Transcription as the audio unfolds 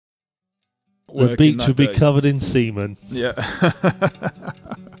The beach would be covered in semen. Yeah.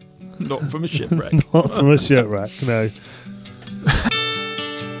 Not from a shipwreck. Not from a shipwreck, no.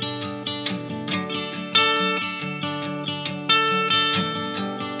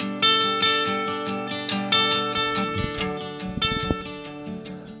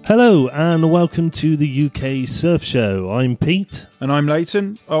 Hello and welcome to the UK Surf Show. I'm Pete. And I'm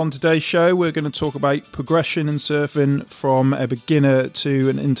Leighton. On today's show we're going to talk about progression in surfing from a beginner to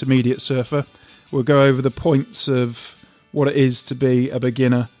an intermediate surfer. We'll go over the points of what it is to be a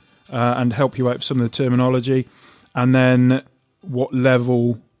beginner and help you out with some of the terminology, and then what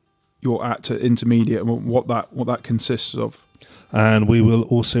level you're at intermediate and what that consists of. And we will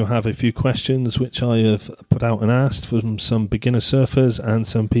also have a few questions which I have put out and asked from some beginner surfers and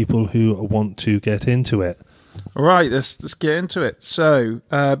some people who want to get into it. All right, let's get into it. So,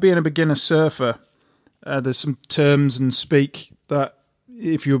 being a beginner surfer, there's some terms and speak that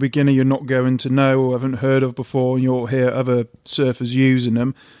if you're a beginner you're not going to know or haven't heard of before, and you'll hear other surfers using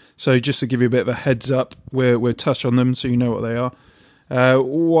them. So just to give you a bit of a heads up, we'll touch on them so you know what they are.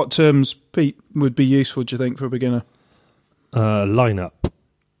 What terms, Pete, would be useful, do you think, for a beginner? Lineup.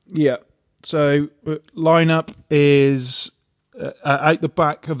 Yeah. So lineup is out the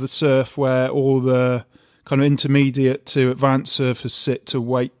back of the surf where all the kind of intermediate to advanced surfers sit to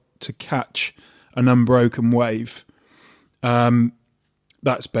wait to catch an unbroken wave.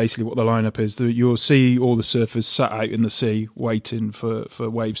 That's basically what the lineup is. You'll see all the surfers sat out in the sea waiting for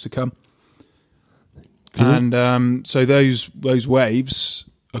waves to come. Cool. And so those waves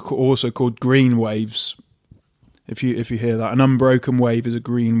are also called green waves. If you hear that, an unbroken wave is a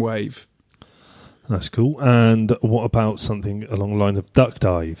green wave. That's cool. And what about something along the line of duck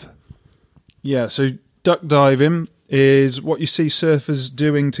dive? Yeah, so duck diving is what you see surfers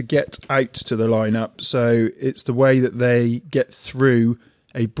doing to get out to the lineup. So it's the way that they get through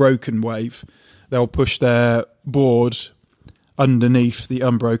a broken wave. They'll push their board underneath the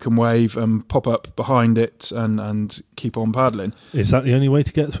unbroken wave and pop up behind it and keep on paddling. Is that the only way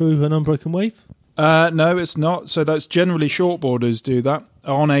to get through an unbroken wave? No, it's not. So that's generally shortboarders do that.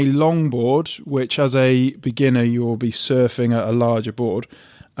 On a longboard, which as a beginner you'll be surfing at a larger board,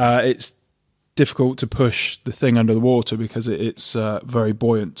 it's difficult to push the thing under the water because it's very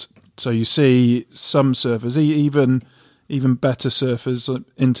buoyant. So you see some surfers, even better surfers,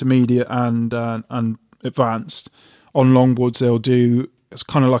 intermediate and advanced, on longboards they'll do, it's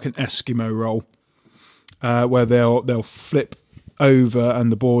kind of like an Eskimo roll, where they'll flip over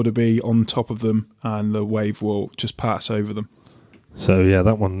and the board will be on top of them and the wave will just pass over them. So yeah,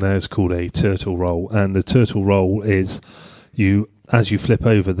 that one there is called a turtle roll, and the turtle roll is as you flip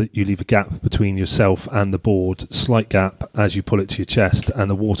over, that you leave a gap between yourself and the board, slight gap as you pull it to your chest, and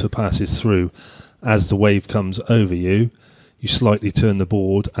the water passes through. As the wave comes over you, you slightly turn the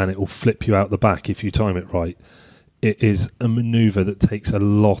board and it will flip you out the back if you time it right. It is a manoeuvre that takes a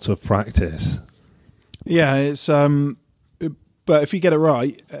lot of practice. Yeah, it's but if you get it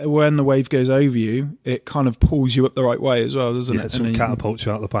right, when the wave goes over you, it kind of pulls you up the right way as well, doesn't it? Yeah, it sort of catapults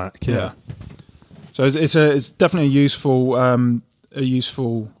you out the back. Yeah. So it's definitely a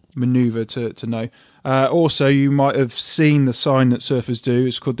useful manoeuvre to know. Also, you might have seen the sign that surfers do.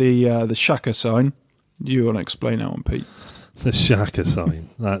 It's called the shaka sign. You want to explain that one, Pete? The shaka sign.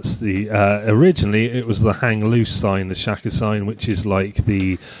 That's the originally it was the hang loose sign. The shaka sign, which is like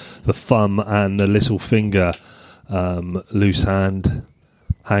the thumb and the little finger. Loose hand,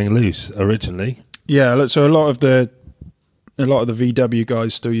 hang loose originally. Yeah, so a lot of the VW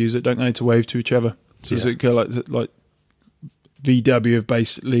guys still use it, don't they, to wave to each other? So yeah. It's like VW have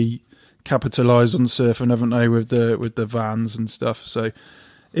basically capitalised on surfing, haven't they, with the vans and stuff. So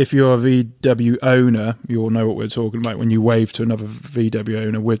if you're a VW owner, you'll know what we're talking about when you wave to another VW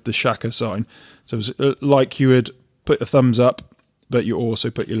owner with the shaka sign. So it's like you would put a thumbs up, but you also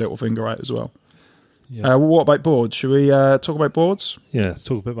put your little finger out as well. Yeah. What about boards? Should we talk about boards? Yeah, let's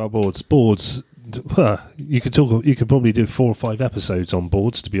talk a bit about boards. Boards, you could probably do 4 or 5 episodes on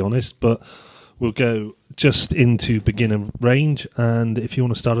boards, to be honest, but we'll go just into beginner range. And if you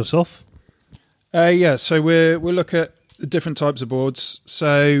want to start us off, so we'll look at the different types of boards.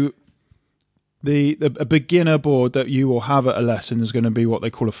 So a beginner board that you will have at a lesson is going to be what they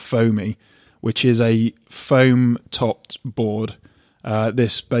call a foamy, which is a foam topped board.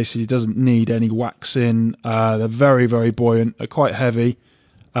 This basically doesn't need any waxing. They're very, very buoyant. They're quite heavy,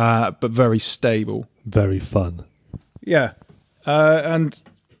 but very stable. Very fun. Yeah. And,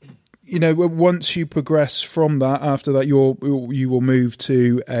 once you progress from that, after that, you will move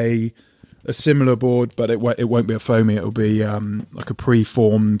to a similar board, but it won't be a foamy. It will be like a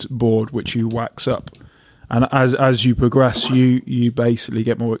pre-formed board, which you wax up. And as you progress, you basically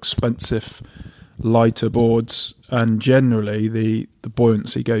get more expensive, lighter boards, and generally the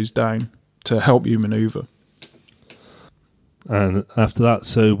buoyancy goes down to help you manoeuvre. And after that,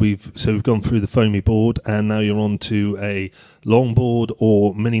 so we've gone through the foamy board, and now you're on to a long board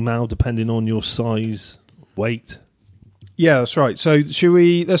or mini mal, depending on your size, weight. Yeah, that's right. So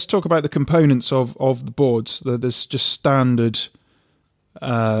let's talk about the components of the boards. There's just standard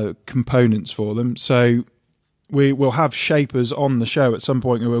components for them. So we will have shapers on the show at some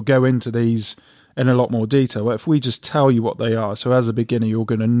point, and we'll go into these in a lot more detail. But if we just tell you what they are, so as a beginner, you're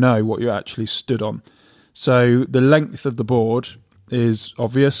going to know what you actually stood on. So the length of the board is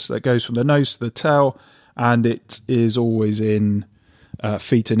obvious. That goes from the nose to the tail, and it is always in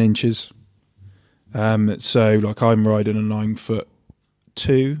feet and inches. So like I'm riding a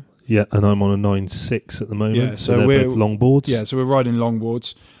 9'2". Yeah, and I'm on a 9'6" at the moment. Yeah, so they're both long boards. Yeah, so we're riding long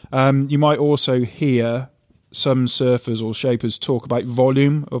boards. You might also hear some surfers or shapers talk about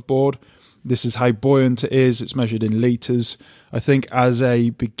volume of board. This is how buoyant it is. It's measured in litres. I think as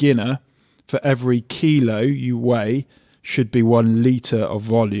a beginner, for every kilo you weigh should be 1 litre of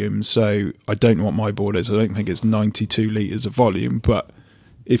volume. So I don't know what my board is. I don't think it's 92 litres of volume, but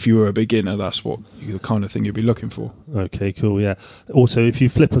if you were a beginner, that's the kind of thing you'd be looking for. Okay, cool, yeah. Also, if you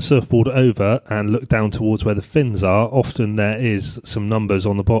flip a surfboard over and look down towards where the fins are, often there is some numbers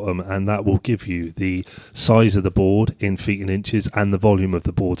on the bottom, and that will give you the size of the board in feet and inches and the volume of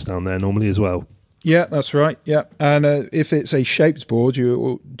the boards down there normally as well. Yeah, that's right. Yeah, and if it's a shaped board, you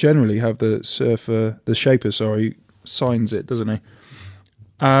will generally have the shaper signs it, doesn't he?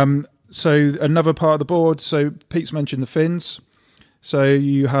 So another part of the board. So Pete's mentioned the fins. So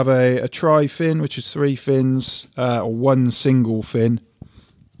you have a tri fin, which is 3 fins, or 1 single fin.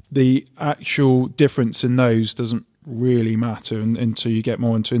 The actual difference in those doesn't really matter until you get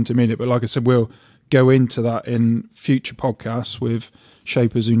more into intermediate. But like I said, we'll go into that in future podcasts with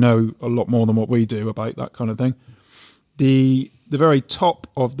shapers who know a lot more than what we do about that kind of thing. The very top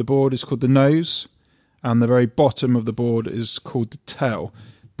of the board is called the nose, and the very bottom of the board is called the tail.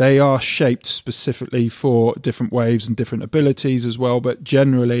 They are shaped specifically for different waves and different abilities as well, but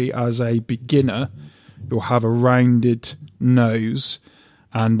generally as a beginner, you'll have a rounded nose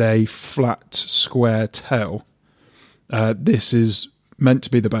and a flat square tail. This is meant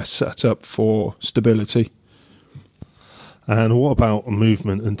to be the best setup for stability. And what about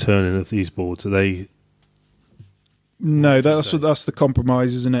movement and turning of these boards? Are they... No, that's the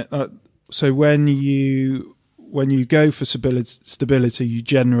compromise, isn't it? So when you go for stability, you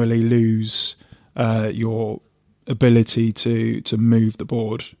generally lose your ability to move the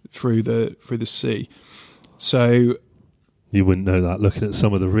board through the sea. So you wouldn't know that looking at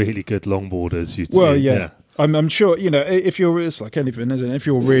some of the really good longboarders. Yeah. I'm sure if it's like anything, isn't it? If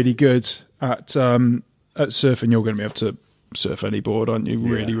you're really good at surfing, you're going to be able to surf any board, aren't you?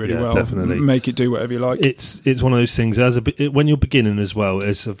 Really well. Definitely. Make it do whatever you like. It's one of those things. When you're beginning as well,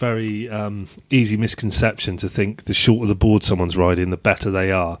 it's a very easy misconception to think the shorter the board someone's riding, the better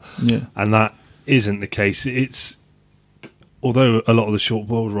they are. Yeah, and that isn't the case. Although a lot of the short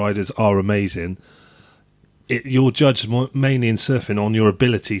board riders are amazing, you're judged mainly in surfing on your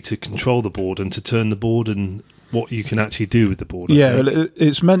ability to control the board and to turn the board and what you can actually do with the board. Yeah,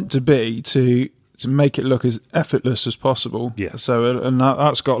 it's meant to be to make it look as effortless as possible. Yeah. So, and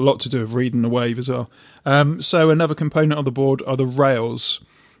that's got a lot to do with reading the wave as well. So another component of the board are the rails.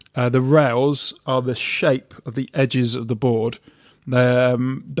 The rails are the shape of the edges of the board.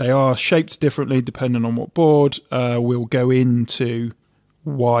 They are shaped differently depending on what board. We'll go into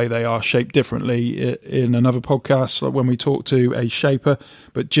why they are shaped differently in another podcast, like when we talk to a shaper.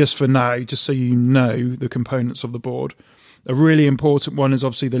 But just for now, just so you know the components of the board, a really important one is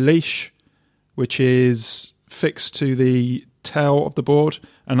obviously the leash, which is fixed to the tail of the board,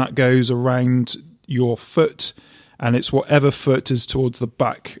 and that goes around your foot, and it's whatever foot is towards the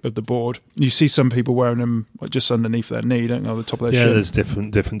back of the board. You see some people wearing them just underneath their knee, don't you, on the top of their shin. Yeah, there's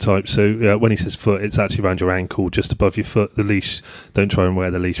different types. So when he says foot, it's actually around your ankle, just above your foot. The leash, don't try and wear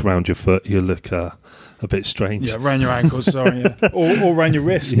the leash around your foot. You'll look a bit strange. Yeah, around your ankles, sorry. Yeah. Or around your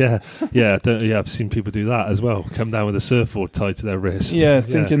wrist. Yeah. I've seen people do that as well. Come down with a surfboard tied to their wrist. Yeah,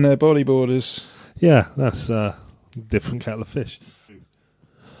 thinking they're bodyboarders. Yeah, that's a different kettle of fish.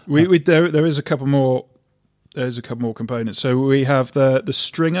 There is a couple more. There's a couple more components. So we have the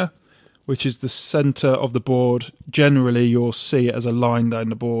stringer, which is the centre of the board. Generally, you'll see it as a line down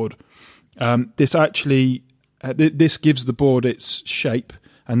the board. This gives the board its shape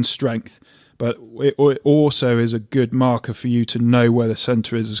and strength, but it also is a good marker for you to know where the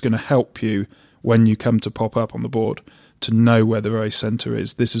centre is. It's going to help you when you come to pop up on the board to know where the very centre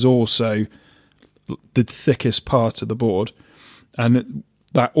is. This is also the thickest part of the board. And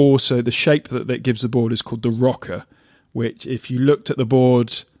that also, the shape that gives the board is called the rocker, which if you looked at the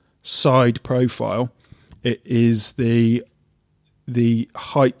board side profile, it is the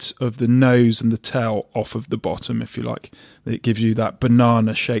height of the nose and the tail off of the bottom, if you like. It gives you that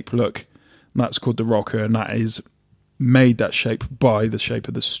banana shape look. And that's called the rocker, and that is made that shape by the shape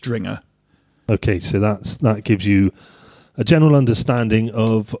of the stringer. Okay, so that gives you a general understanding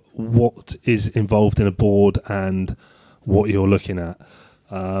of what is involved in a board and what you're looking at.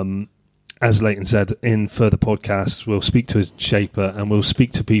 As Leighton said, in further podcasts, we'll speak to a shaper and we'll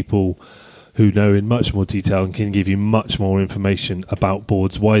speak to people who know in much more detail and can give you much more information about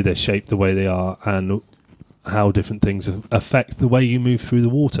boards, why they're shaped the way they are, and how different things affect the way you move through the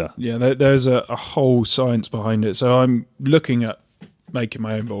water. Yeah, there's a whole science behind it. So I'm looking at making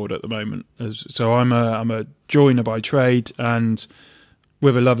my own board at the moment. So I'm a joiner by trade, and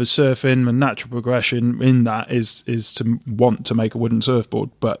with a love of surfing, my natural progression in that is to want to make a wooden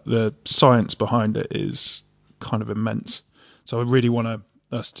surfboard, but the science behind it is kind of immense. So I really want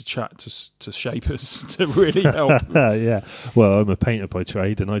us to chat to shapers to really help. Yeah, well, I'm a painter by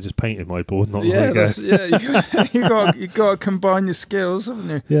trade, and I just painted my board not long ago. You got to combine your skills, haven't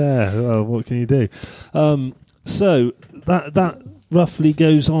you? Yeah, well, what can you do? So that roughly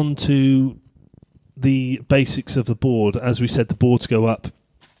goes on to the basics of the board. As we said, the boards go up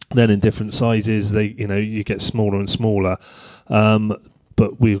then in different sizes. You get smaller and smaller,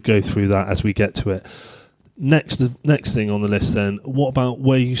 but we'll go through that as we get to it. Next thing on the list then, what about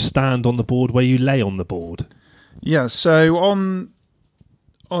where you stand on the board, where you lay on the board? Yeah, so on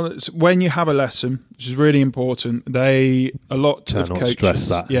when you have a lesson, which is really important, a lot of coaches stress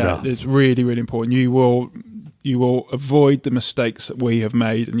that enough. It's really, really important. You will avoid the mistakes that we have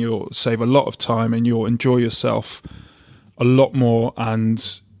made, and you'll save a lot of time, and you'll enjoy yourself a lot more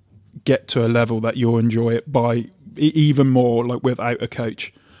and get to a level that you'll enjoy it by even more, like without a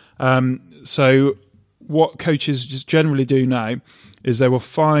coach. So what coaches just generally do now is they will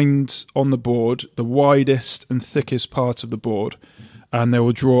find on the board the widest and thickest part of the board, and they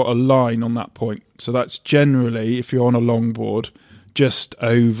will draw a line on that point. So that's generally, if you're on a long board, just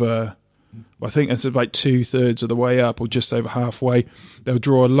over, I think it's about 2/3 of the way up, or just over halfway. They'll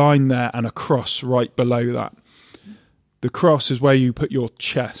draw a line there and a cross right below that. The cross is where you put your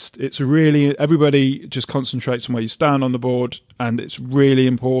chest. It's really, everybody just concentrates on where you stand on the board, and it's really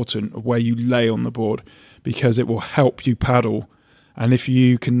important where you lay on the board, because it will help you paddle. And if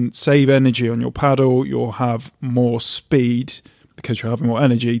you can save energy on your paddle, you'll have more speed because you're having more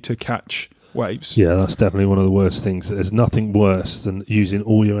energy to catch waves. Yeah, that's definitely one of the worst things. There's nothing worse than using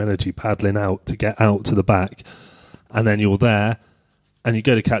all your energy paddling out to get out to the back, and then you're there and you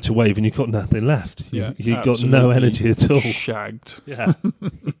go to catch a wave and you've got nothing left. You've got no energy at all. Shagged. Yeah.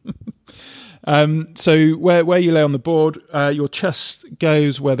 So where you lay on the board, your chest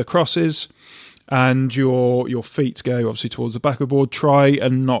goes where the cross is, and your feet go obviously towards the back of the board. Try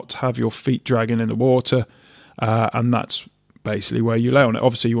and not have your feet dragging in the water, and that's basically where you lay on it.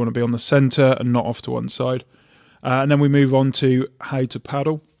 Obviously you want to be on the centre and not off to one side. And then we move on to how to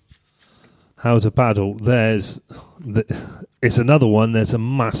paddle. How to paddle. It's another one. There's a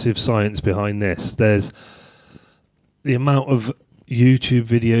massive science behind this. There's the amount of YouTube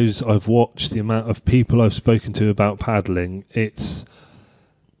videos I've watched, the amount of people I've spoken to about paddling.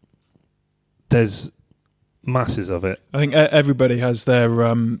 There's masses of it. I think everybody has their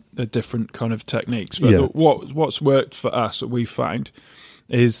different kind of techniques. But what's worked for us, what we found,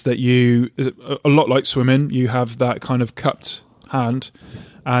 is that a lot like swimming, you have that kind of cupped hand,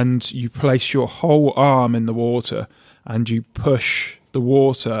 and you place your whole arm in the water and you push the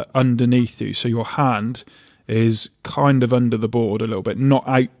water underneath you. So your hand is kind of under the board a little bit, not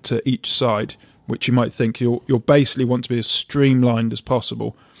out to each side, which you might think you'll basically want to be as streamlined as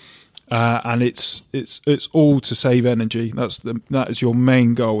possible. And it's all to save energy. That is your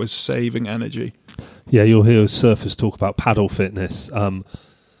main goal, is saving energy. Yeah, you'll hear surfers talk about paddle fitness.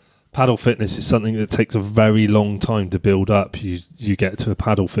 Paddle fitness is something that takes a very long time to build up. You get to a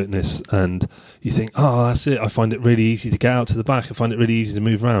paddle fitness and you think, oh, that's it. I find it really easy to get out to the back. I find it really easy to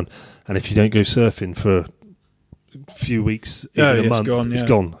move around. And if you don't go surfing for a few weeks, even a month, it's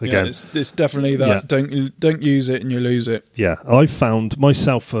gone again. Yeah, it's definitely that. Yeah. Don't use it and you lose it. Yeah, I found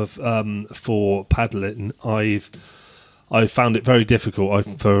myself for paddling, I found it very difficult.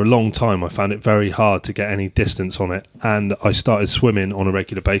 For a long time, I found it very hard to get any distance on it. And I started swimming on a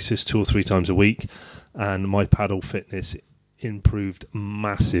regular basis 2 or 3 times a week. And my paddle fitness improved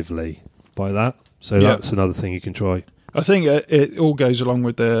massively by that. So that's another thing you can try. I think it all goes along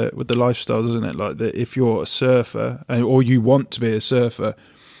with the lifestyle, doesn't it? Like if you're a surfer or you want to be a surfer,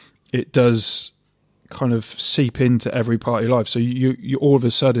 it does kind of seep into every part of your life. So you all of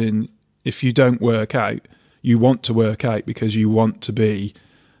a sudden, if you don't work out, you want to work out because you want to be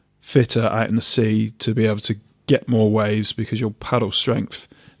fitter out in the sea to be able to get more waves because your paddle strength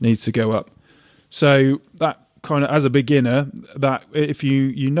needs to go up. So that kind of, as a beginner, that if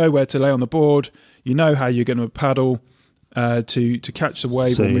you know where to lay on the board, you know how you're going to paddle to catch the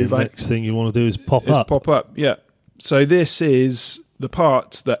wave or move out. The next thing you want to do is pop up. Yeah. So this is the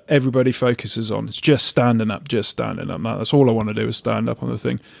part that everybody focuses on. It's just standing up. That's all I want to do is stand up on the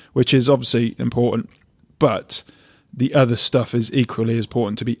thing, which is obviously important, but the other stuff is equally as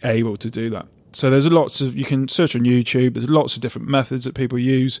important to be able to do that. So there's you can search on YouTube, there's lots of different methods that people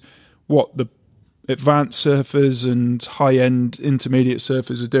use. What the advanced surfers and high-end intermediate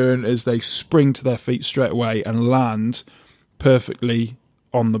surfers are doing is they spring to their feet straight away and land perfectly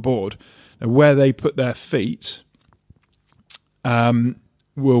on the board. Now, where they put their feet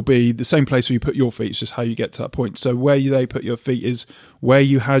will be the same place where you put your feet. It's just how you get to that point. So where they put your feet is where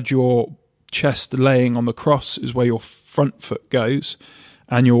you had your chest laying on the cross is where your front foot goes,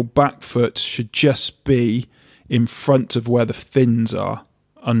 and your back foot should just be in front of where the fins are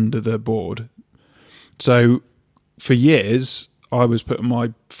under the board. So for years, I was putting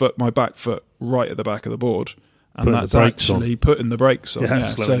my back foot right at the back of the board, and that's actually putting the brakes on. Yeah,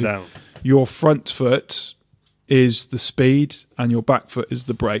 slow it down. Your front foot is the speed, and your back foot is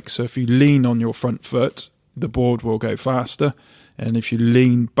the brake. So if you lean on your front foot, the board will go faster, and if you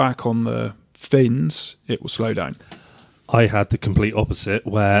lean back on the fins, it will slow down. I had the complete opposite,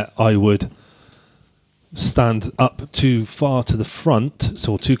 where I would stand up too far to the front,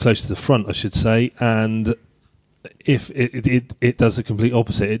 or too close to the front, I should say, and if it does the complete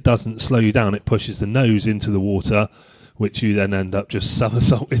opposite. It doesn't slow you down, it pushes the nose into the water, which you then end up just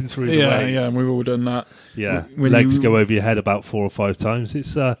somersaulting through the waves. Yeah, and we've all done that. Yeah, legs go over your head about 4 or 5 times.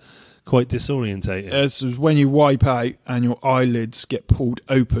 It's quite disorientating. It's when you wipe out and your eyelids get pulled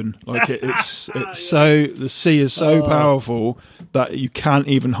open. Like it's so, the sea is so powerful that you can't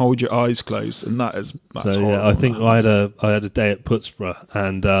even hold your eyes closed, and that's horrible. Yeah, I think I had a day at Putsborough,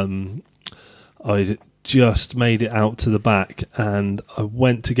 and I just made it out to the back, and I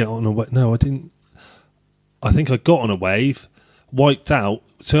went to get on a wave. No, I didn't. I think I got on a wave, wiped out,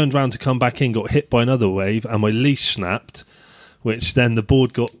 turned around to come back in, got hit by another wave, and my leash snapped, which then the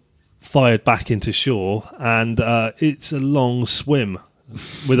board got fired back into shore, and it's a long swim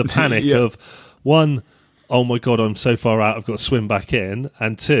with a panic of, one, oh my God, I'm so far out, I've got to swim back in,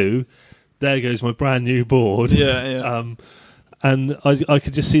 and two, there goes my brand new board. And I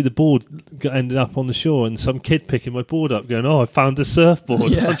could just see the board ended up on the shore, and some kid picking my board up going, oh, I found a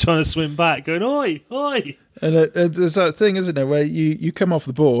surfboard. I'm trying to swim back going, oi, oi. And there's that thing, isn't there, where you come off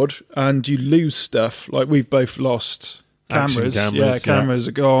the board and you lose stuff. Like we've both lost cameras. Cameras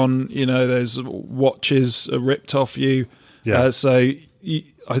are gone. You know, there's watches are ripped off you. I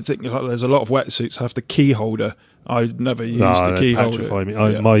think there's a lot of wetsuits have the key holder. I never used a key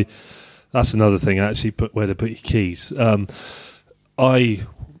holder. Me. That's another thing, actually, where to put your keys. I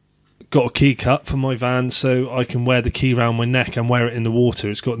got a key cut for my van so I can wear the key around my neck and wear it in the water.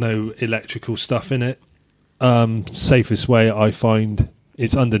 It's got no electrical stuff in it. Safest way, I find,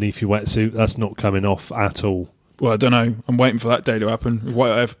 it's underneath your wetsuit. That's not coming off at all. Well, I don't know. I'm waiting for that day to happen.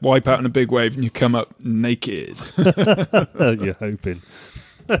 Wipe out in a big wave and you come up naked. You're hoping.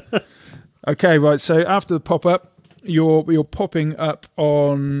 Okay, right. So after the pop-up, you're popping up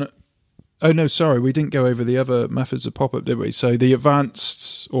on... Oh, no, sorry. We didn't go over the other methods of pop-up, did we? So the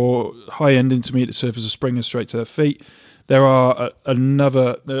advanced or high-end intermediate surfers are springing straight to their feet. There are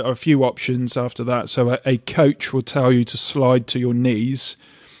a few options after that. So a coach will tell you to slide to your knees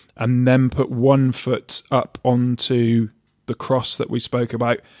and then put one foot up onto the cross that we spoke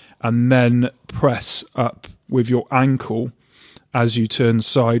about, and then press up with your ankle as you turn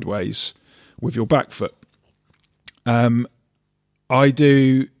sideways with your back foot. I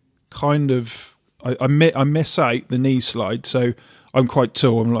do kind of... I miss out the knee slide, so I'm quite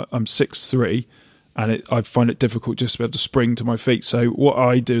tall. I'm 6'3", and I find it difficult just to be able to spring to my feet. So what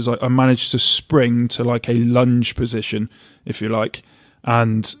I do is I manage to spring to like a lunge position, if you like,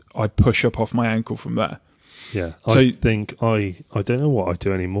 and I push up off my ankle from there. Yeah, so, I think I don't know what I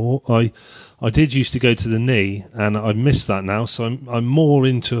do anymore. I did used to go to the knee, and I miss that now. So I'm more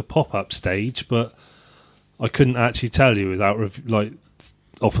into a pop-up stage, but I couldn't actually tell you without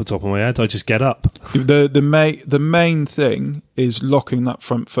off the top of my head. I just get up. The main thing is locking that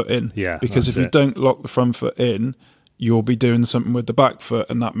front foot in. Yeah, because if you don't lock the front foot in, you'll be doing something with the back foot,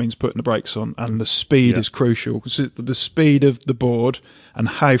 and that means putting the brakes on. And the speed is crucial, because the speed of the board and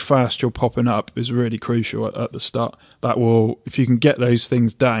how fast you're popping up is really crucial at the start. That will, if you can get those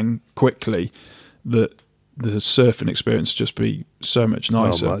things down quickly, the surfing experience just be so much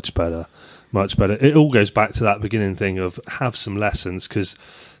nicer. Oh, much better. It all goes back to that beginning thing of have some lessons, because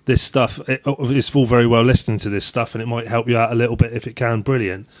this stuff, it's all very well listening to this stuff, and it might help you out a little bit if it can.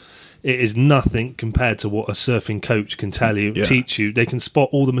 Brilliant. It is nothing compared to what a surfing coach can tell you, teach you. They can spot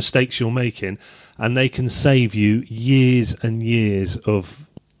all the mistakes you're making, and they can save you years and years of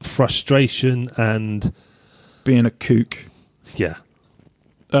frustration and being a kook. Yeah.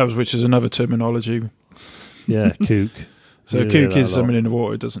 Which is another terminology. Yeah, kook. So a kook is someone in the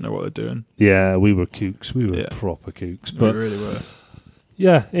water who doesn't know what they're doing. Yeah, we were kooks. We were proper kooks. But we really were.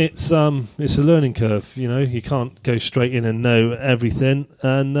 Yeah, it's a learning curve. You can't go straight in and know everything.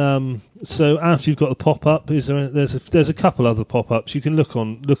 And so after you've got the pop up, there's a couple other pop ups you can look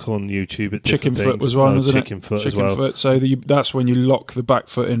on YouTube at chicken foot things. was one, wasn't it? Chicken foot chicken as well. Foot. So that's when you lock the back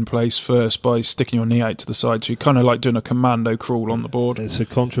foot in place first by sticking your knee out to the side. So you're kind of like doing a commando crawl on the board. It's a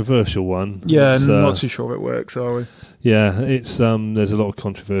controversial one. Yeah, not too sure if it works, are we? Yeah, it's there's a lot of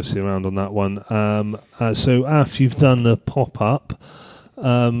controversy around on that one. So after you've done the pop up.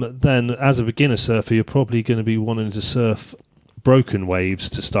 Then as a beginner surfer, you're probably going to be wanting to surf broken waves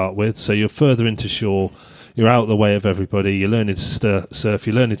to start with. So you're further into shore, you're out of the way of everybody, you're learning to surf,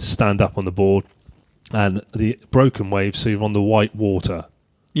 you're learning to stand up on the board, and the broken waves, so you're on the white water.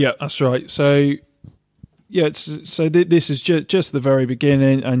 Yeah, that's right. So this is just the very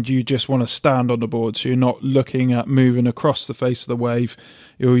beginning, and you just want to stand on the board, so you're not looking at moving across the face of the wave.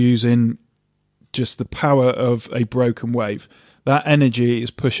 You're using just the power of a broken wave. That energy is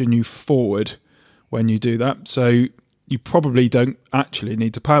pushing you forward when you do that. So you probably don't actually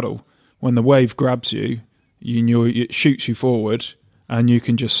need to paddle. When the wave grabs you, it shoots you forward, and you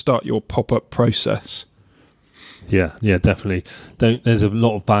can just start your pop-up process. Yeah, definitely. There's a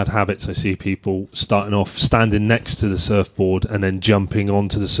lot of bad habits. I see people starting off standing next to the surfboard and then jumping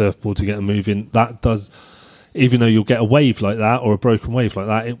onto the surfboard to get a move in. That does... Even though you'll get a wave like that or a broken wave like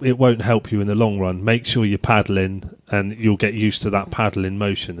that, it won't help you in the long run. Make sure you're paddling, and you'll get used to that paddling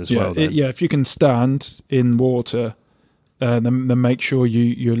motion as well. If you can stand in water, then make sure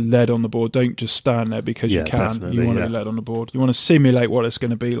you're led on the board. Don't just stand there because you can. You want to be led on the board. You want to simulate what it's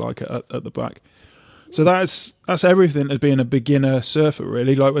going to be like at the back. So that's everything as being a beginner surfer,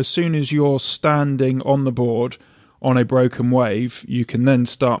 really. Like as soon as you're standing on the board on a broken wave, you can then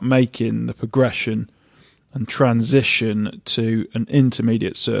start making the progression and transition to an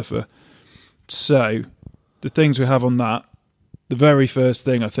intermediate surfer. So the things we have on that, the very first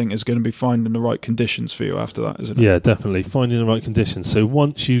thing I think is going to be finding the right conditions for you after that, isn't it? Yeah, definitely. Finding the right conditions. So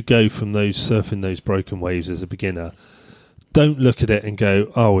once you go from those surfing those broken waves as a beginner, don't look at it and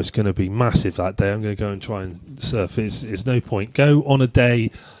go, oh, it's going to be massive that day, I'm going to go and try and surf. It's no point. Go on a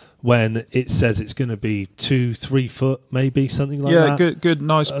day when it says it's going to be 2-3 foot, maybe something like that. Yeah, good,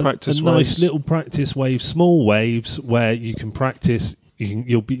 nice practice waves. Nice little practice waves, small waves where you can practice.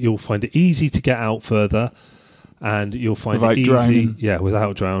 You'll find it easy to get out further, and you'll find it easy, drowning. Yeah,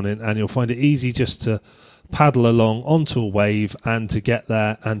 without drowning, and you'll find it easy just to paddle along onto a wave and to get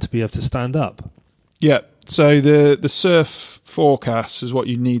there and to be able to stand up. Yeah. So the surf forecast is what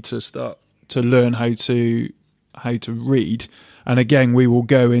you need to start to learn how to read. And again, we will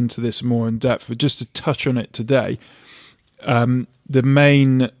go into this more in depth, but just to touch on it today, the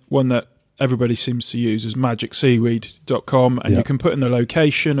main one that everybody seems to use is magicseaweed.com, and you can put in the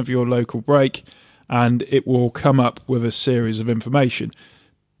location of your local break, and it will come up with a series of information.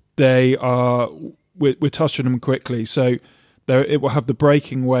 We're touching them quickly. So it will have the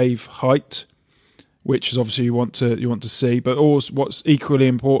breaking wave height, which is obviously you want to see, but also what's equally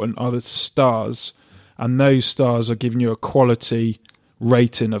important are the stars. And those stars are giving you a quality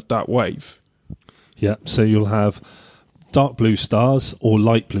rating of that wave. Yeah, so you'll have dark blue stars or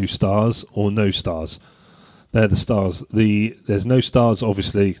light blue stars or no stars. They're the stars. There's no stars,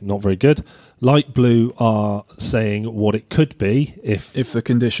 obviously, not very good. Light blue are saying what it could be if the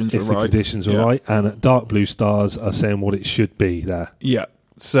conditions are right. If the conditions are right, and dark blue stars are saying what it should be there. Yeah.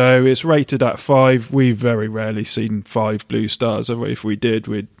 So it's rated at 5. We've very rarely seen 5 blue stars. If we did,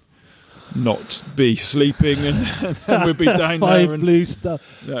 we'd not be sleeping and we'd be down 5 there. Blue stars.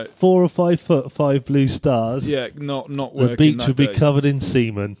 No. 4 or 5 foot, 5 blue stars. Yeah, not working. The beach would be covered in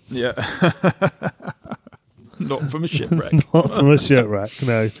semen. Yeah. Not from a shipwreck. Not from a shipwreck,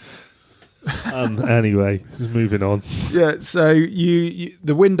 no. Anyway, just moving on. Yeah, so you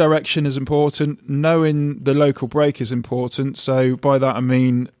the wind direction is important. Knowing the local break is important. So by that I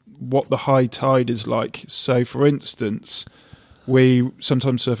mean what the high tide is like. So for instance, we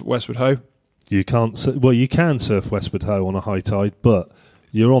sometimes surf at Westward Ho. You can surf Westward Ho on a high tide, but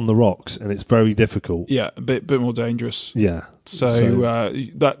you're on the rocks and it's very difficult. Yeah, a bit more dangerous. Yeah. So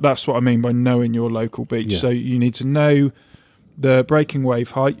that's what I mean by knowing your local beach. Yeah. So you need to know the breaking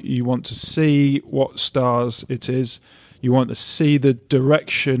wave height. You want to see what stars it is. You want to see the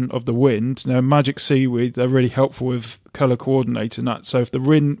direction of the wind. Now, Magic Seaweed, they're really helpful with colour coordinating that. So if the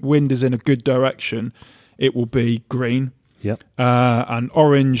wind is in a good direction, it will be green. Yep. And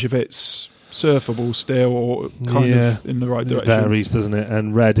orange if it's surfable still or kind of in the right direction. It varies, doesn't it?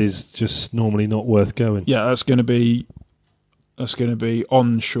 And red is just normally not worth going. Yeah, that's going to be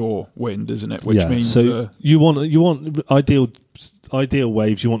onshore wind, isn't it? Which means so you want ideal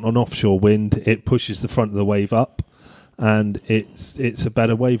waves. You want an offshore wind. It pushes the front of the wave up, and it's a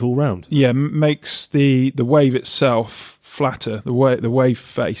better wave all round. Yeah, makes the wave itself flatter. The wave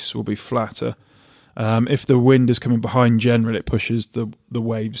face will be flatter. If the wind is coming behind, generally it pushes the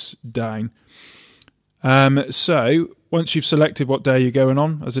waves down. So once you've selected what day you're going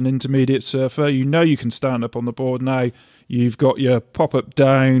on as an intermediate surfer, you can stand up on the board now. You've got your pop-up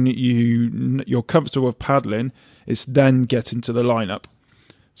down. You're comfortable with paddling. It's then getting to the lineup.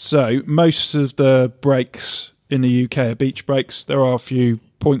 So most of the breaks in the UK are beach breaks. There are a few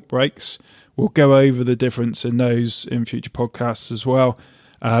point breaks. We'll go over the difference in those in future podcasts as well.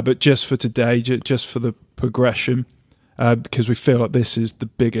 But just for today, just for the progression, because we feel like this is the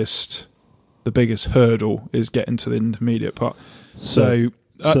biggest hurdle is getting to the intermediate part. So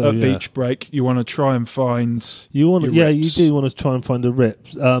at a beach break, you want to try and find you do want to try and find a rip.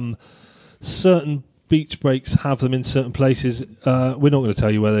 Certain beach breaks have them in certain places. We're not going to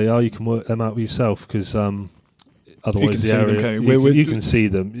tell you where they are. You can work them out yourself because otherwise the area you can see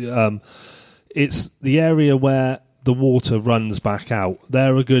them. It's the area where the water runs back out.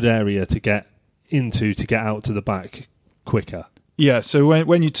 They're a good area to get into to get out to the back quicker. Yeah, so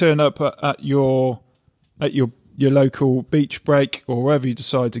when you turn up at your local beach break or wherever you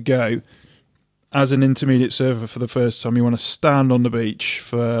decide to go, as an intermediate surfer for the first time, you want to stand on the beach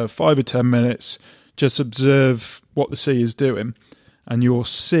for 5 or 10 minutes, just observe what the sea is doing, and you'll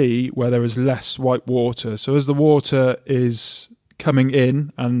see where there is less white water. So as the water is coming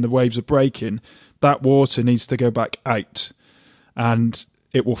in and the waves are breaking, that water needs to go back out, and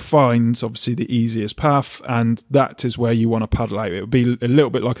it will find obviously the easiest path, and that is where you want to paddle out. It will be a little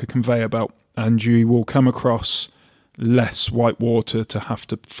bit like a conveyor belt, and you will come across less white water to have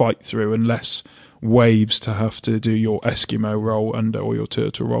to fight through and less waves to have to do your Eskimo roll under or your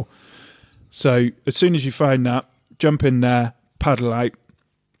turtle roll. So as soon as you find that, jump in there, paddle out,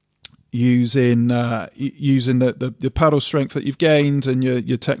 using the paddle strength that you've gained and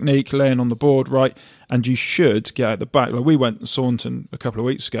your technique, laying on the board right, and you should get out the back. Like we went to Saunton a couple of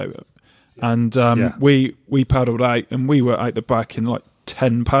weeks ago, and we paddled out, and we were out the back in like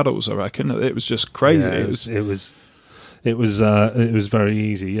 10 paddles, I reckon. It was just crazy. It was very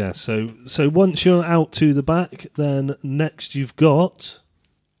easy. Yeah. So once you're out to the back, then next you've got.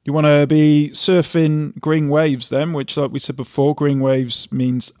 You want to be surfing green waves then, which, like we said before, green waves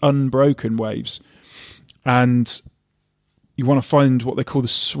means unbroken waves. And you want to find what they call the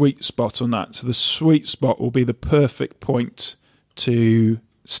sweet spot on that. So the sweet spot will be the perfect point to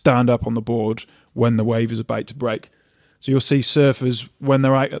stand up on the board when the wave is about to break. So you'll see surfers, when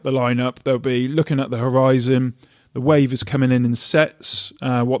they're out at the lineup, they'll be looking at the horizon. The wave is coming in sets.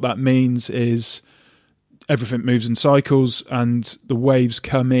 What that means is everything moves in cycles, and the waves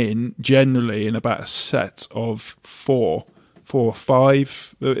come in generally in about a set of four or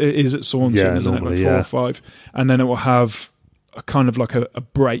five. It is at Saunton, isn't it? Like 4 or 5. And then it will have a kind of like a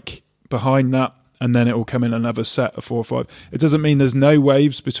break behind that, and then it will come in another set of 4 or 5. It doesn't mean there's no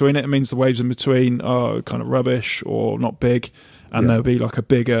waves between it. It means the waves in between are kind of rubbish or not big, and there'll be like a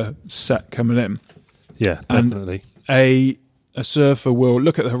bigger set coming in. Yeah, definitely. And a surfer will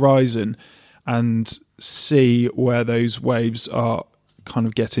look at the horizon and see where those waves are kind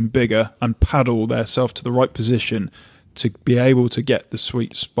of getting bigger and paddle themselves to the right position to be able to get the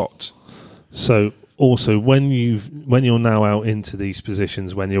sweet spot. So also when you're now out into these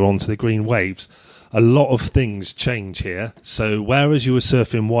positions, when you're onto the green waves, a lot of things change here. So whereas you were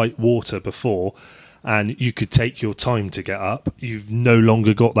surfing white water before and you could take your time to get up, you've no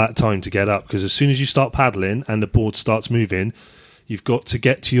longer got that time to get up, because as soon as you start paddling and the board starts moving, you've got to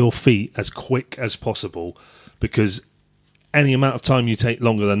get to your feet as quick as possible, because any amount of time you take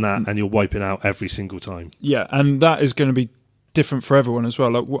longer than that and you're wiping out every single time. Yeah, and that is going to be different for everyone as well.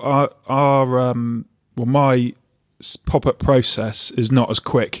 Like my pop-up process is not as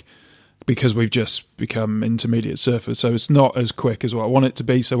quick because we've just become intermediate surfers, so it's not as quick as what I want it to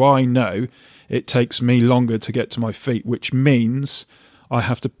be. So I know it takes me longer to get to my feet, which means I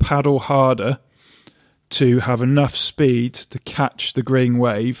have to paddle harder to have enough speed to catch the green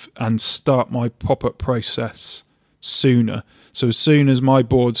wave and start my pop-up process sooner. So as soon as my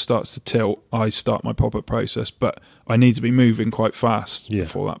board starts to tilt, I start my pop-up process, but I need to be moving quite fast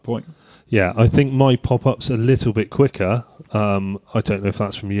before that point. Yeah, I think my pop-up's a little bit quicker. I don't know if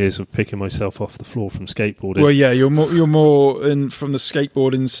that's from years of picking myself off the floor from skateboarding. Well, yeah, you're more in from the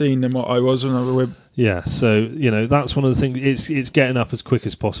skateboarding scene than what I was when I was with. Yeah, so that's one of the things. It's getting up as quick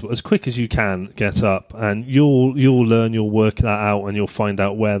as possible, as quick as you can get up, and you'll learn, you'll work that out, and you'll find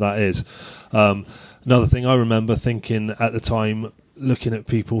out where that is. Another thing I remember thinking at the time, looking at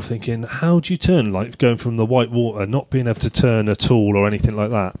people thinking, how do you turn? Like going from the white water, not being able to turn at all or anything like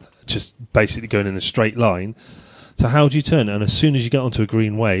that, just basically going in a straight line. So how do you turn? And as soon as you get onto a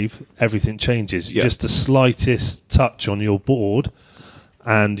green wave, everything changes. Yeah. Just the slightest touch on your board,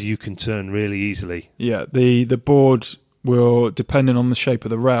 and you can turn really easily. Yeah, the board will, depending on the shape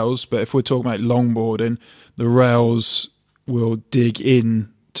of the rails, but if we're talking about longboarding, the rails will dig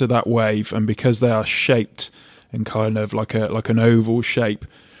in to that wave, and because they are shaped in kind of like an oval shape,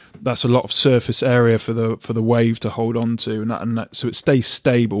 that's a lot of surface area for the wave to hold on to, and that so it stays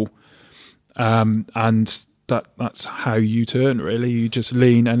stable, and that's how you turn, really. You just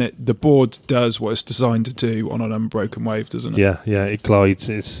lean, and the board does what it's designed to do on an unbroken wave, doesn't it? Yeah, it glides.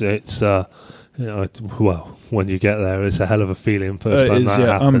 It's well, when you get there, it's a hell of a feeling first time that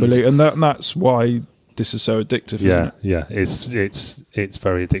happens. Unbelievable, and that's why this is so addictive, isn't it? Yeah, it's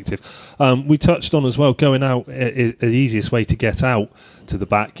very addictive. We touched on as well, going out, the easiest way to get out to the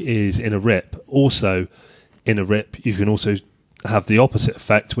back is in a rip. Also, in a rip, you can also have the opposite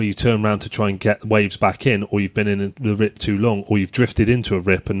effect where you turn around to try and get waves back in, or you've been in the rip too long, or you've drifted into a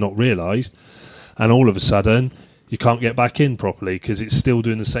rip and not realised, and all of a sudden you can't get back in properly because it's still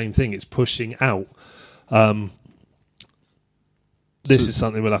doing the same thing. It's pushing out. This is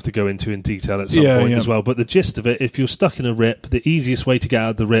something we'll have to go into in detail at some point as well. But the gist of it, if you're stuck in a rip, the easiest way to get out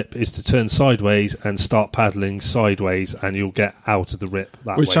of the rip is to turn sideways and start paddling sideways, and you'll get out of the rip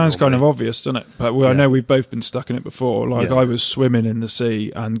that way. Which sounds kind of obvious, doesn't it? But I know we've both been stuck in it before. I was swimming in the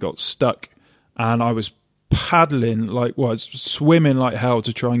sea and got stuck, and I was paddling swimming like hell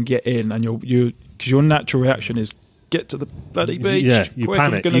to try and get in, and because your natural reaction is get to the bloody beach. Yeah, you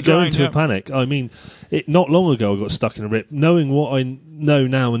panic. You go into a panic. I mean, not long ago I got stuck in a rip. Knowing what I know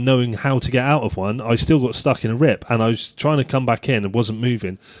now and knowing how to get out of one, I still got stuck in a rip, and I was trying to come back in and wasn't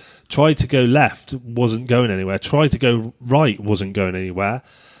moving. Tried to go left, wasn't going anywhere. Tried to go right, wasn't going anywhere.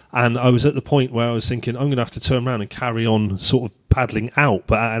 And I was at the point where I was thinking, I'm going to have to turn around and carry on sort of paddling out,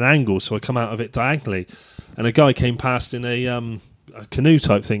 but at an angle, so I come out of it diagonally. And a guy came past in a canoe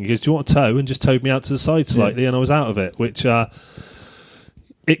type thing. He goes, do you want a tow? And just towed me out to the side slightly, and I was out of it, which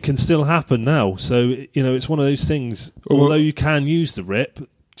it can still happen now. So, it's one of those things. Although you can use the rip,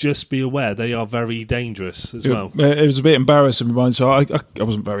 just be aware they are very dangerous as well. It was a bit embarrassing for mine. So I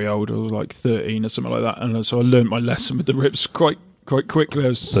wasn't very old. I was like 13 or something like that. And so I learned my lesson with the rips quite quickly. I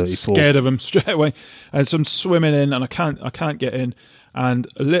was 34. Scared of them straight away. And so I'm swimming in, and I can't get in. And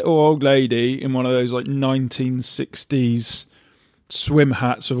a little old lady in one of those like 1960s swim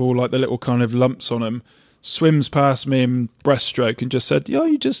hats with all like the little kind of lumps on them swims past me in breaststroke and just said,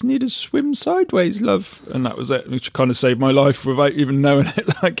 you just need to swim sideways, love. And that was it, which kind of saved my life without even knowing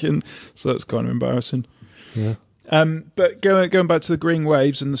it. So it's kind of embarrassing. Yeah. But going back to the green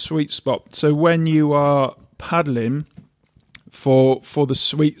waves and the sweet spot. So when you are paddling for the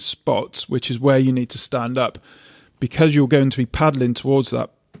sweet spot, which is where you need to stand up, because you're going to be paddling towards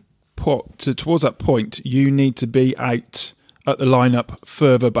that point, you need to be out at the lineup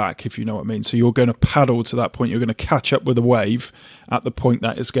further back, if you know what I mean. So you're going to paddle to that point. You're going to catch up with the wave at the point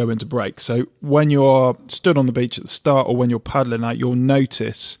that it's going to break. So when you're stood on the beach at the start, or when you're paddling out, you'll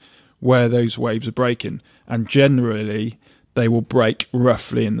notice where those waves are breaking. And generally, they will break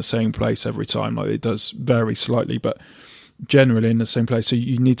roughly in the same place every time. Like, it does vary slightly, but generally in the same place. So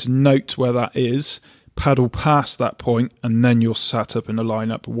you need to note where that is, paddle past that point, and then you're sat up in the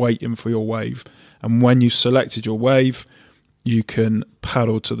lineup waiting for your wave. And when you've selected your wave, you can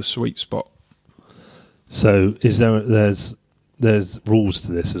paddle to the sweet spot. So there's rules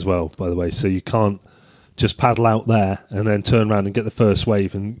to this as well, by the way. So you can't just paddle out there and then turn around and get the first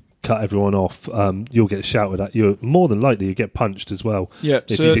wave and cut everyone off. You'll get shouted at. You're more than likely you get punched as well. Yeah,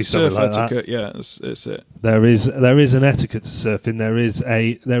 if you do something like etiquette. That. Yeah, it's it. There is an etiquette to surfing.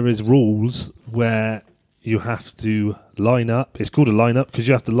 There is rules where you have to line up. It's called a line up because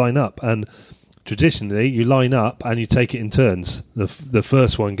you have to line up, and traditionally, you line up and you take it in turns. The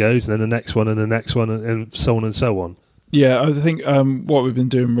first one goes, and then the next one, and the next one, and so on and so on. Yeah, I think what we've been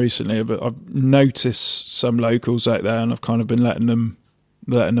doing recently, but I've noticed some locals out there, and I've kind of been letting them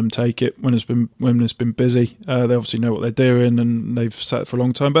letting them take it when it's been busy. They obviously know what they're doing and they've sat for a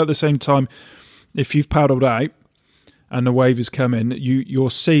long time. But at the same time, if you've paddled out and the wave is coming, you'll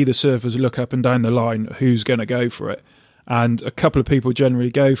see the surfers look up and down the line who's going to go for it. And a couple of people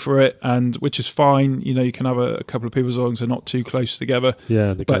generally go for it, and which is fine. You can have a couple of people as long as they're not too close together.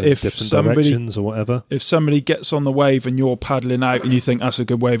 Yeah, they go in different directions or whatever. If somebody gets on the wave and you're paddling out and you think that's a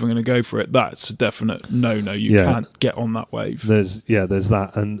good wave, I'm going to go for it, that's a definite no. You can't get on that wave. There's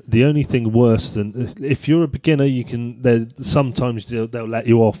that. And the only thing worse than if you're a beginner, sometimes they'll let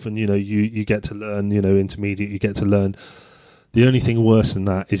you off, and you get to learn. Intermediate, you get to learn. The only thing worse than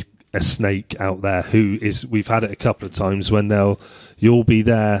that is a snake out there we've had it a couple of times when you'll be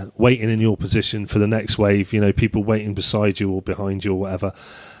there waiting in your position for the next wave, people waiting beside you or behind you or whatever,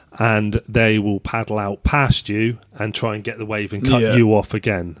 and they will paddle out past you and try and get the wave and cut you off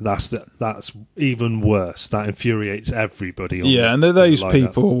again. That's even worse. That infuriates everybody. And those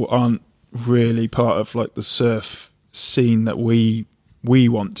people aren't really part of like the surf scene that we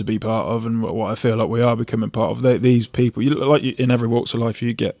want to be part of, and what I feel like we are becoming part of. These people, in every walks of life,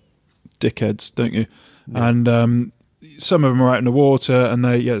 you get dickheads, don't you? Yeah. And some of them are out in the water, and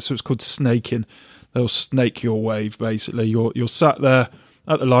so it's called snaking. They'll snake your wave. Basically, you're sat there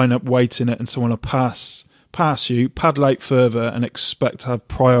at the lineup waiting it, and someone will pass you, paddle out further, and expect to have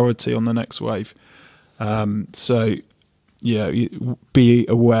priority on the next wave. Be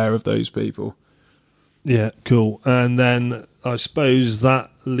aware of those people. Yeah, cool. And then I suppose that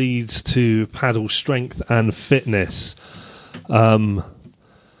leads to paddle strength and fitness.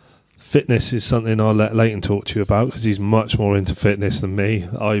 Fitness is something I'll let Leighton talk to you about, because he's much more into fitness than me.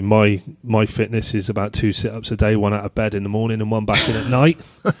 My fitness is about 2 sit-ups a day, one out of bed in the morning and one back in at night.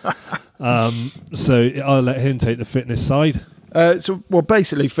 So I'll let him take the fitness side.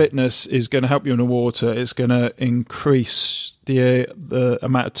 Basically, fitness is going to help you in the water. It's going to increase the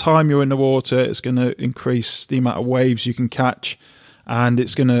amount of time you're in the water. It's going to increase the amount of waves you can catch, and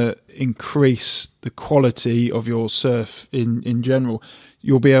it's going to increase the quality of your surf in general.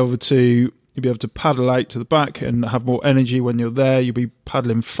 You'll be able to paddle out to the back and have more energy when you're there. You'll be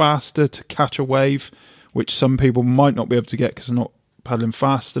paddling faster to catch a wave, which some people might not be able to get because they're not paddling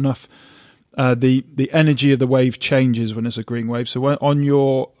fast enough. The energy of the wave changes when it's a green wave. So when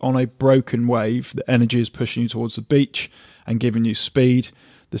on a broken wave, the energy is pushing you towards the beach and giving you speed.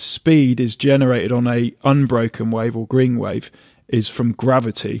 The speed is generated on a unbroken wave or green wave is from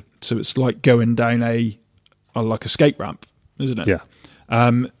gravity. So it's like going down like a skate ramp, isn't it? Yeah.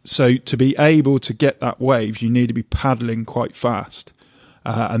 So to be able to get that wave, you need to be paddling quite fast.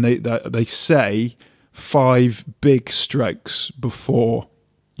 And they say 5 big strokes before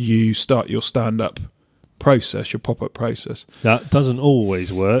you start your stand-up process, your pop-up process. That doesn't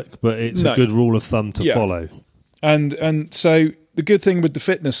always work, but it's a good rule of thumb to follow. And so the good thing with the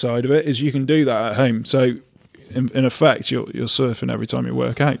fitness side of it is you can do that at home. So in effect, you're surfing every time you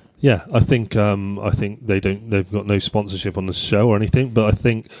work out. Yeah, I think they've got no sponsorship on the show or anything, but I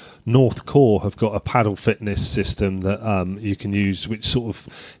think North Core have got a paddle fitness system that you can use, which sort of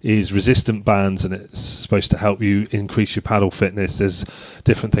is resistant bands, and it's supposed to help you increase your paddle fitness. There's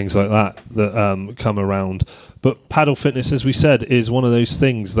different things like that come around. But paddle fitness, as we said, is one of those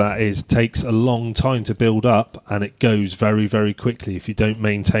things that takes a long time to build up, and it goes very, very quickly if you don't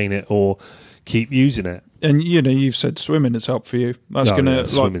maintain it or keep using it. And you've said swimming has helped for you. That's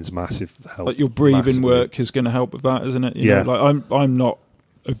swimming's massive help. Like your breathing work is going to help with that, isn't it? You know, I'm not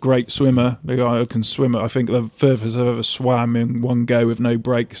a great swimmer. I can swim. I think the furthest I've ever swam in one go with no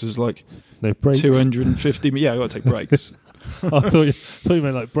breaks is like no breaks? 250. Yeah, I got to take breaks. I thought you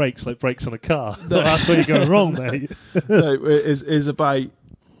meant like brakes on a car. No. That's where you're going wrong, mate. No, it is about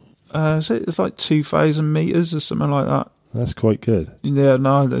it's like 2,000 meters or something like that. That's quite good. Yeah,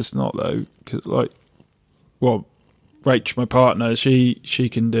 no, it's not though, because Rach, my partner, she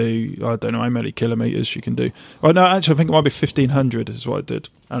can do, I don't know how many kilometres she can do. Well, no, actually, I think it might be 1,500 is what I did,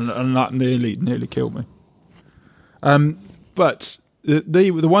 and that nearly killed me. But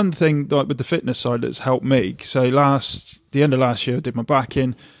the one thing like with the fitness side that's helped me, so the end of last year, I did my back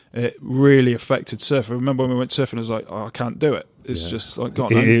in. It really affected surfing. I remember when we went surfing, I was like, I can't do it. It's just like,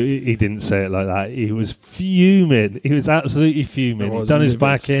 God. He didn't say it like that. He was fuming. He was absolutely fuming. He'd done his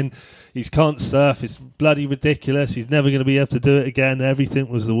back in. He can't surf. It's bloody ridiculous. He's never going to be able to do it again. Everything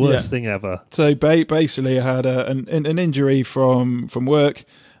was the worst thing ever. So basically, I had an injury from work.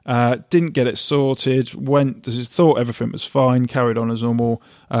 Didn't get it sorted. Thought everything was fine. Carried on as normal.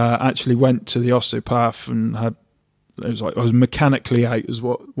 Actually went to the osteopath and had. It was like I was mechanically out, is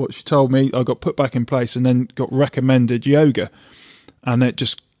what she told me. I got put back in place and then got recommended yoga, and it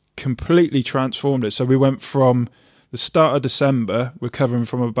just completely transformed it. So we went from the start of December, recovering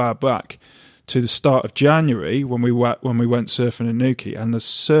from a bad back, to the start of January when we went surfing in Nuki, and the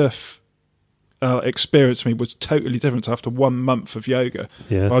surf experience for me was totally different after 1 month of yoga.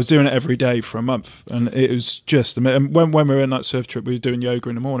 Yeah. I was doing it every day for a month, and it was just amazing. And when we were in that surf trip, we were doing yoga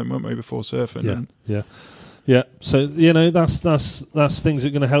in the morning, weren't we, before surfing? Yeah. So that's things that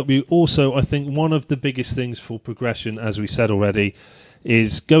are going to help you. Also, I think one of the biggest things for progression, as we said already,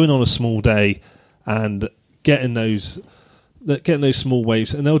 is going on a small day and getting those small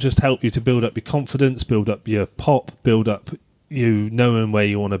waves, and they'll just help you to build up your confidence, build up your pop, build up you knowing where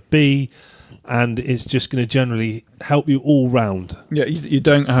you want to be. And it's just going to generally help you all round. Yeah, you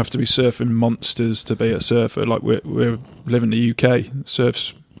don't have to be surfing monsters to be a surfer. Like we live in the UK,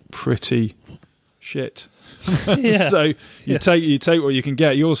 surf's pretty shit. So you take what you can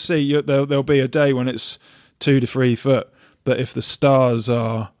get. You'll see there'll be a day when it's 2 to 3 foot, but if the stars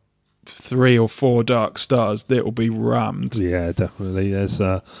are 3 or 4 dark stars, it'll be rammed. Yeah, definitely. There's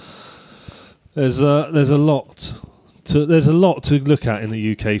a lot. There's a lot to look at in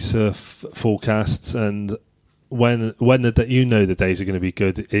the UK surf forecasts, and when the days are going to be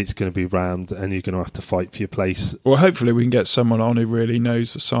good, it's going to be rammed, and you're going to have to fight for your place. Well, hopefully we can get someone on who really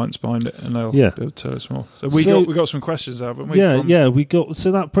knows the science behind it, and they'll be able to tell us more. So we got some questions, haven't we? We got. So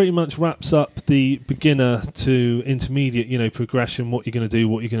that pretty much wraps up the beginner to intermediate, progression. What you're going to do,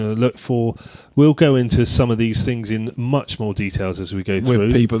 what you're going to look for. We'll go into some of these things in much more details as we go through.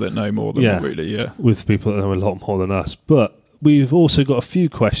 With people that know more than with people that know a lot more than us, but. We've also got a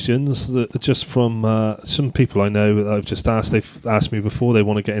few questions that are just from some people I know that I've just asked. They've asked me before they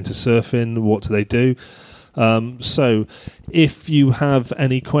want to get into surfing. What do they do? So if you have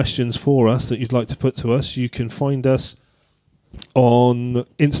any questions for us that you'd like to put to us, you can find us on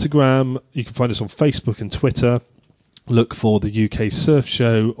Instagram. You can find us on Facebook and Twitter. Look for the UK Surf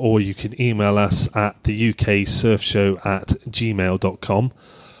Show, or you can email us at theuksurfshow@gmail.com.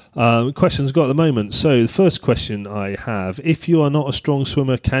 Questions got at the moment. So the first question I have: if you are not a strong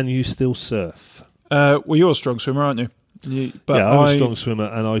swimmer, can you still surf? Well, you're a strong swimmer, aren't you? I'm a strong swimmer,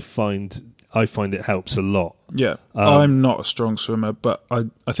 and I find it helps a lot. Yeah, I'm not a strong swimmer, but I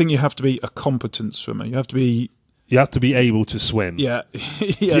think you have to be a competent swimmer. You have to be able to swim. Yeah,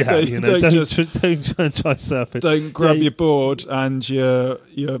 Don't try surfing. Don't grab your board and your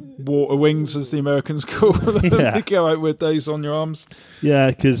water wings, as the Americans call them. Go out with those on your arms. Yeah,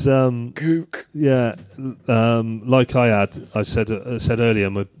 because kook. Yeah, like I said earlier,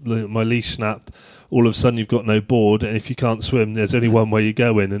 my leash snapped. All of a sudden, you've got no board, and if you can't swim, there's only one way you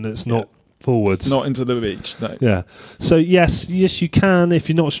go in, and it's not forwards. It's not into the beach. No. Yeah. So yes, you can. If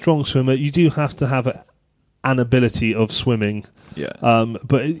you're not a strong swimmer, you do have to have an ability of swimming,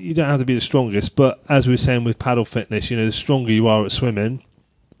 but you don't have to be the strongest. But as we were saying with paddle fitness, the stronger you are at swimming,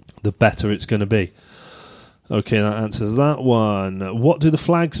 the better it's going to be. Okay, that answers that one. What do the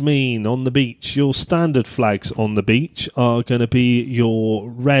flags mean on the beach? Your standard flags on the beach are going to be your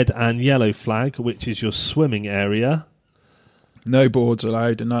red and yellow flag, which is your swimming area. No boards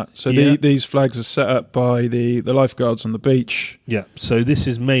allowed in that. So these flags are set up by the lifeguards on the beach. Yeah. So this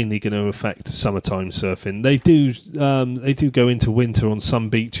is mainly going to affect summertime surfing. They do go into winter on some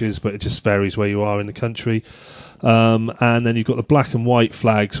beaches, but it just varies where you are in the country. And then you've got the black and white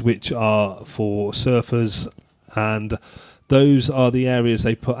flags, which are for surfers, and those are the areas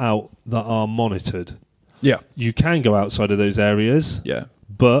they put out that are monitored. Yeah. You can go outside of those areas. Yeah.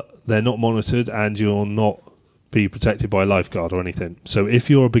 But they're not monitored, and you're not be protected by a lifeguard or anything. So if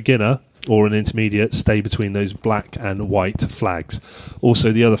you're a beginner or an intermediate, stay between those black and white flags.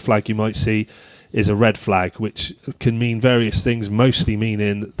 Also, the other flag you might see is a red flag, which can mean various things, mostly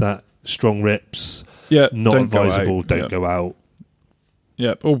meaning that strong rips, not advisable, don't go out.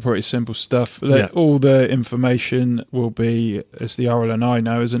 Yeah, all pretty simple stuff. All the information will be, it's the RLNI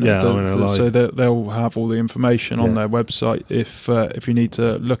now, isn't it? Yeah, RLNI. So they'll have all the information on their website if you need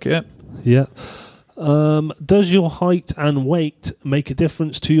to look at it. Yeah. Does your height and weight make a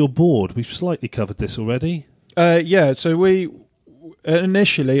difference to your board? We've slightly covered this already. So we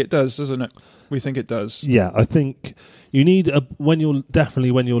initially it does, doesn't it? We think it does. Yeah, I think you need when you're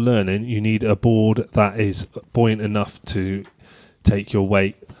learning, you need a board that is buoyant enough to take your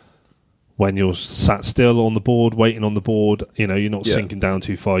weight when you're sat still on the board, waiting on the board. You're not sinking down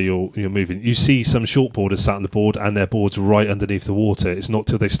too far. You're moving. You see some shortboarders sat on the board and their board's right underneath the water. It's not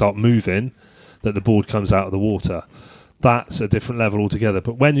till they start moving that the board comes out of the water. That's a different level altogether.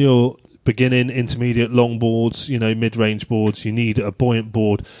 But when you're beginning, intermediate, long boards, mid-range boards, you need a buoyant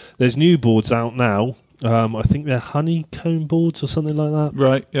board. There's new boards out now. I think they're honeycomb boards or something like that.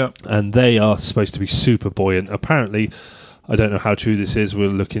 Right, yeah. And they are supposed to be super buoyant. Apparently, I don't know how true this is, we'll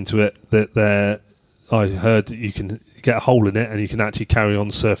look into it, that they're I heard that you can get a hole in it and you can actually carry on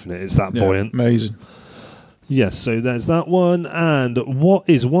surfing it. It's that buoyant. Amazing. Yes, so there's that one. And what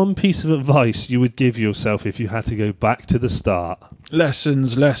is one piece of advice you would give yourself if you had to go back to the start?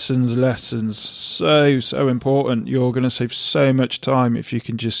 Lessons. So important. You're going to save so much time if you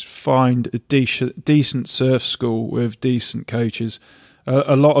can just find a decent surf school with decent coaches.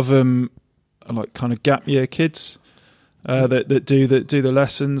 A lot of them are like kind of gap year kids that do the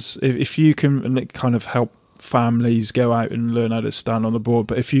lessons. If you can, and it kind of help families go out and learn how to stand on the board.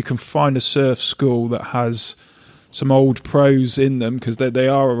 But if you can find a surf school that has some old pros in them, because they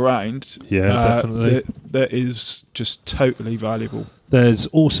are around, definitely, that is just totally valuable. There's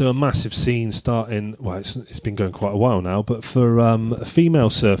also a massive scene starting, well, it's been going quite a while now, but for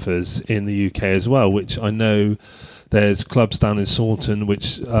female surfers in the UK as well, which I know there's clubs down in Saunton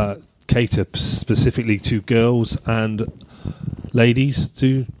which cater specifically to girls and ladies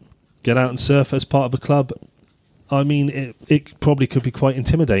to get out and surf as part of a club. I mean, it probably could be quite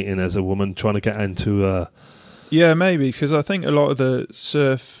intimidating as a woman trying to get into Yeah, maybe, because I think a lot of the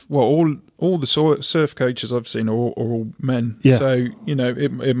surf, well, all the surf coaches I've seen are all men. Yeah. So,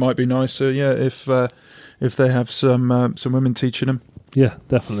 it might be nicer, if they have some women teaching them. Yeah,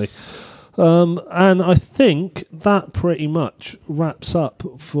 definitely. And I think that pretty much wraps up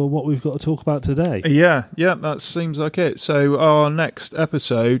for what we've got to talk about today. Yeah, that seems like it. So our next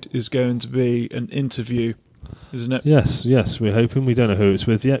episode is going to be an interview, isn't it? Yes, we're hoping. We don't know who it's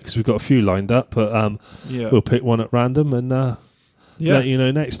with yet because we've got a few lined up, but we'll pick one at random and let you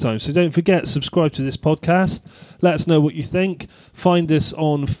know next time. So don't forget, subscribe to this podcast. Let us know what you think. Find us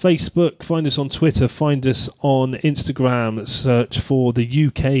on Facebook, find us on Twitter, find us on Instagram. Search for the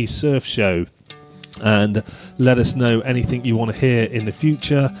UK Surf Show and let us know anything you want to hear in the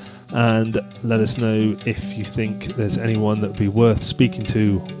future, and let us know if you think there's anyone that would be worth speaking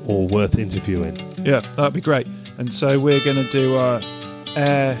to or worth interviewing. Yeah, that'd be great. And so we're going to do our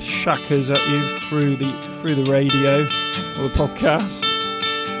air shackers at you through the radio or the podcast.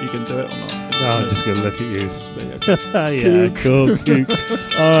 You can do it or not. No, I'm just going to look at you. Yeah, cool.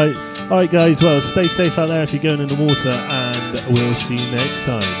 All right, guys. Well, stay safe out there if you're going in the water, and we'll see you next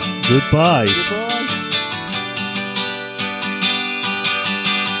time. Goodbye.